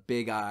 just the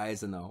big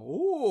eyes and the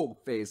oh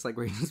face, like,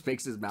 where he just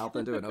makes his mouth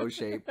into an O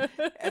shape.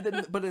 And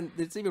then,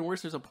 it's even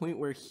worse. There's a point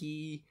where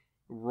he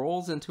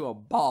rolls into a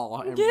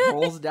ball and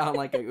rolls down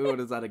like what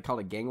is that called,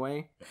 a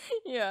gangway?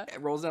 Yeah. It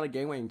rolls down a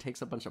gangway and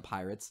takes a bunch of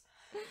pirates.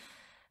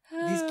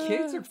 These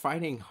kids are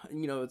fighting,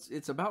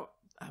 it's about,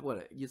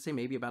 what, you'd say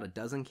maybe about a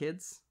dozen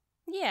kids?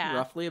 Yeah.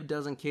 Roughly a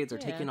dozen kids are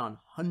taking on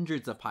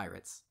hundreds of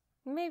pirates.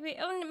 Maybe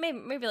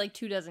like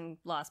 24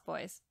 Lost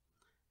Boys.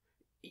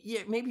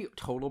 Yeah, maybe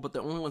total, but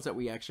the only ones that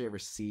we actually ever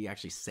see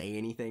actually say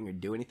anything or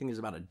do anything is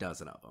about a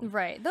dozen of them.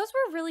 Right. Those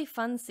were really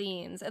fun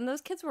scenes, and those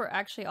kids were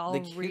actually all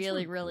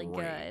really, really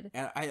good.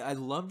 And I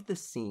loved the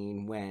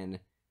scene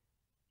when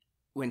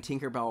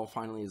Tinkerbell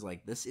finally is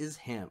like, this is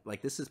him,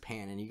 like, this is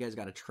Pan, and you guys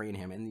got to train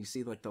him. And you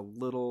see, like, the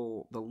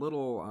little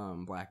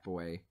black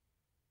boy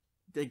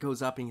that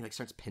goes up and he, like,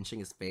 starts pinching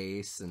his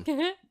face and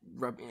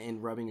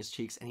rubbing his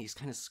cheeks, and he's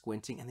kind of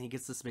squinting, and then he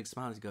gets this big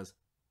smile and he goes,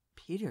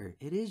 Peter,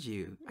 it is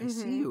you. I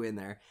see you in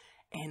there.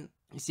 And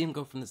you see him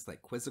go from this,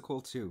 like, quizzical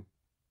to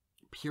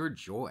pure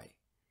joy.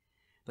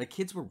 Like,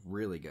 kids were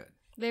really good.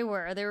 They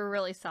were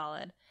really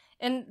solid.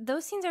 And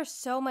those scenes are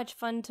so much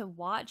fun to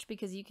watch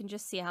because you can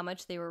just see how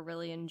much they were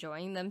really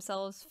enjoying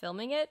themselves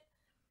filming it.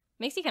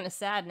 Makes you kind of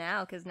sad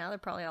now because now they're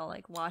probably all,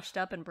 like, washed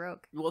up and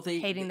broke. Well,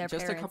 hating their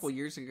just parents. a couple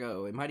years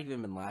ago, it might have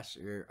even been last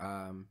year.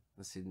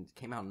 Let's see, it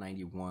came out in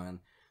 91.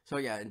 So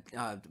yeah,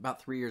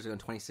 about 3 years ago in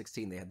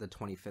 2016, they had the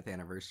 25th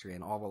anniversary,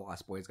 and all the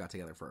Lost Boys got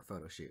together for a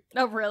photo shoot.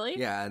 Oh, really?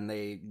 Yeah, and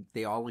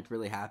they all looked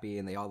really happy,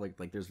 and they all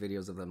looked like there's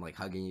videos of them, like,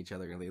 hugging each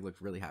other, and they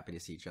looked really happy to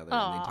see each other.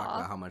 Aww. And they talked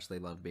about how much they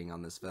loved being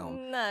on this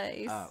film.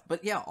 Nice.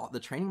 But yeah, the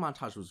training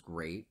montage was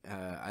great.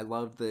 I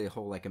loved the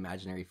whole, like,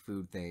 imaginary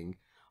food thing.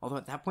 Although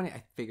at that point,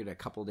 I figured a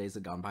couple days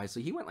had gone by, so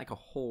he went like a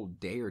whole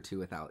day or two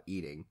without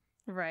eating.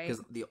 Right.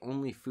 Because the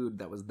only food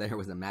that was there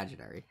was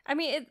imaginary. I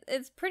mean,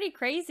 it's pretty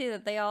crazy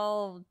that they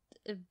all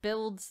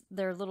build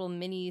their little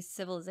mini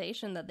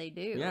civilization that they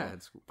do. Yeah,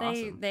 it's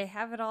awesome. They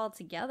have it all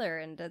together,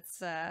 and it's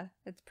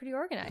pretty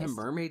organized. The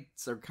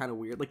mermaids are kind of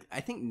weird. Like, I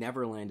think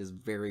Neverland is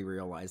very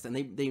realized, and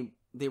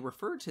they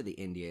refer to the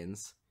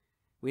Indians.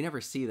 We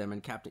never see them,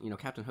 and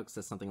Captain Hook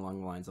says something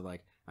along the lines of,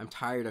 like, I'm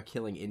tired of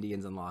killing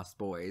Indians and Lost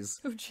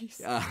Boys. Oh,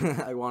 jeez.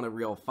 I want a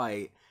real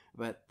fight.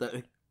 But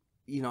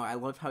I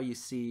love how you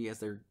see as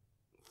they're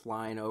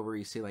flying over,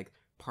 you see, like,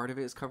 part of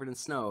it is covered in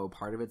snow,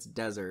 part of it's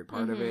desert,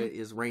 part of it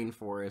is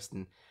rainforest,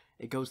 and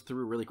it goes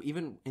through really,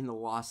 even in the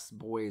Lost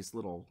Boys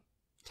little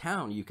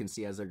town, you can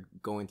see as they're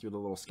going through the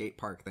little skate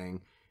park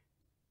thing,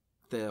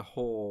 the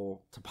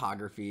whole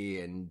topography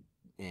and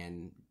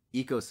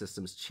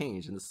ecosystems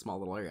change in this small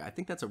little area. I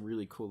think that's a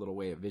really cool little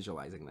way of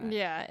visualizing that.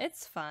 Yeah,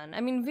 it's fun.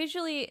 I mean,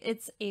 visually,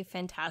 it's a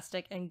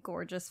fantastic and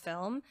gorgeous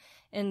film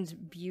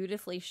and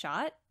beautifully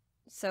shot.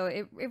 So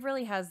it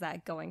really has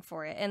that going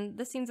for it. And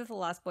the scenes with the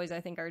Lost Boys, I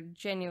think, are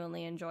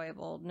genuinely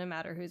enjoyable no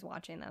matter who's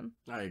watching them.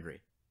 I agree.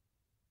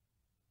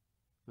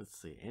 Let's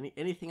see.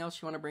 Anything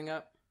else you want to bring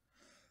up?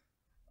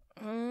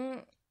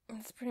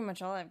 That's pretty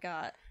much all I've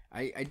got.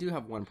 I do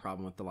have one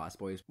problem with the Lost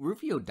Boys.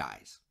 Rufio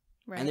dies.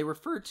 Right. And they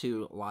refer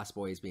to Lost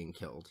Boys being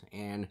killed.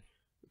 And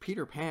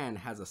Peter Pan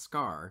has a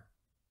scar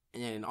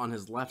and on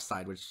his left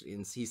side, which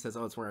he says,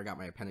 oh, it's where I got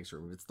my appendix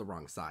removed. It's the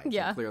wrong side.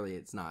 Yeah. So clearly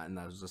it's not, and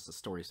that was just a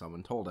story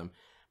someone told him.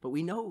 But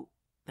we know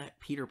that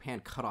Peter Pan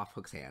cut off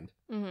Hook's hand.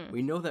 Mm-hmm.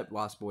 We know that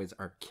Lost Boys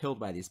are killed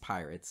by these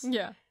pirates.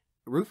 Yeah.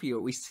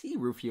 We see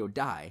Rufio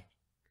die.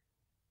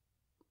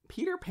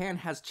 Peter Pan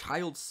has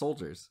child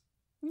soldiers.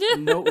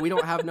 No, we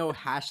don't have no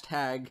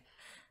hashtag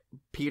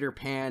Peter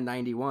Pan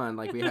 91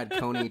 like we had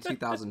Coney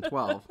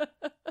 2012.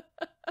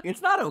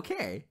 It's not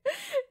okay.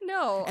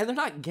 No. And they're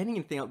not getting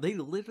anything out. They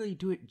literally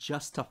do it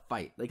just to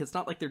fight. Like, it's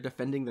not like they're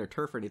defending their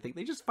turf or anything.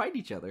 They just fight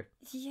each other.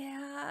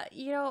 Yeah,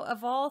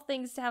 of all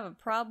things to have a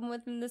problem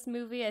with in this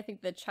movie, I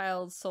think the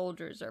child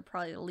soldiers are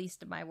probably the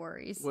least of my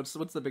worries. What's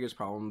the biggest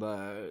problem?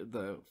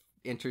 The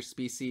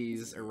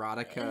interspecies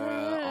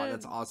erotica.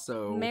 That's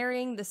also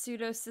marrying the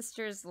pseudo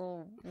sister's a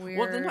little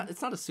weird. Well,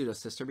 it's not a pseudo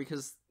sister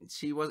because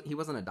he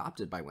wasn't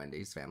adopted by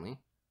Wendy's family.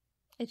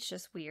 It's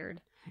just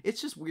weird.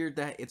 It's just weird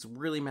that it's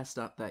really messed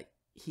up that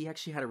he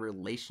actually had a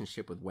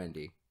relationship with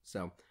Wendy.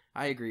 So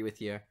I agree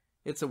with you.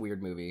 It's a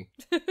weird movie.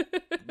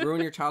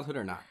 Ruin your childhood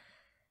or not?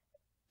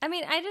 I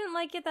mean, I didn't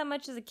like it that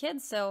much as a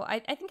kid, so I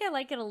think I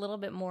like it a little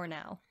bit more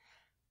now.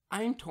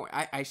 I'm torn.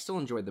 I still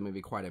enjoyed the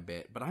movie quite a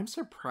bit, but I'm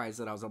surprised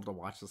that I was able to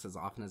watch this as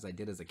often as I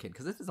did as a kid,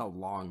 because this is a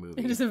long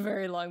movie. It is a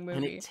very long movie.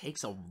 And it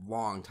takes a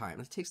long time.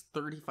 It takes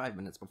 35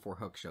 minutes before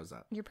Hook shows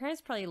up. Your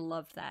parents probably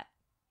loved that.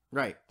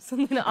 Right.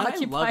 Something to And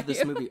occupy I love this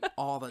you. movie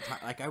all the time.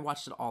 Like, I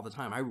watched it all the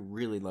time. I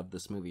really love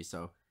this movie,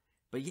 so...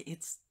 But yeah,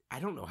 I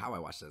don't know how I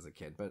watched it as a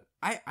kid, but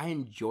I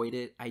enjoyed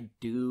it. I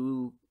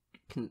do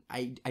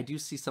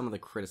see some of the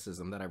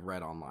criticism that I've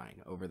read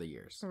online over the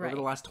years. Right. Over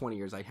the last 20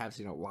 years, I have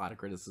seen a lot of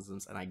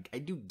criticisms, and I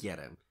do get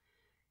them.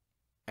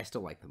 I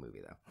still like the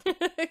movie, though.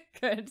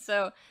 Good.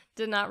 So,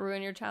 did not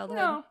ruin your childhood?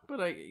 No,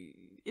 but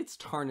it's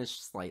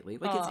tarnished slightly.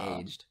 Like, it's Aw.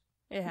 aged.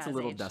 It has It's a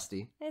little aged.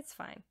 dusty. It's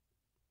fine.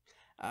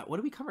 What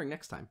are we covering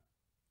next time?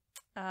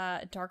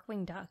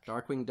 Darkwing Duck.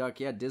 Darkwing Duck.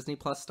 Yeah, Disney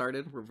Plus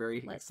started. We're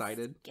very Let's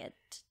excited. get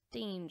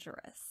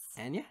dangerous.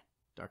 And yeah,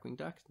 Darkwing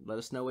Duck. Let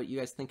us know what you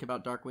guys think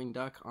about Darkwing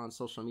Duck on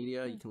social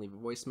media. You can leave a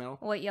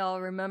voicemail. What y'all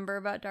remember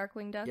about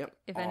Darkwing Duck, Yep.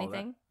 if all that.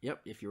 anything?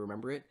 Yep, if you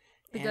remember it.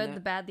 The And, good, the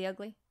bad, the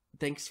ugly.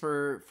 Thanks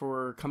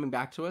for coming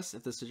back to us.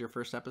 If this is your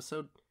first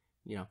episode,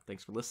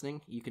 thanks for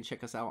listening. You can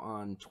check us out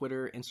on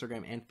Twitter,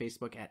 Instagram, and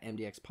Facebook at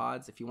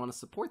MDXpods. If you want to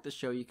support the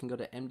show, you can go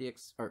to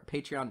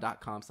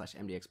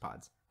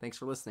patreon.com/MDXpods. Thanks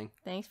for listening.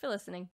 Thanks for listening.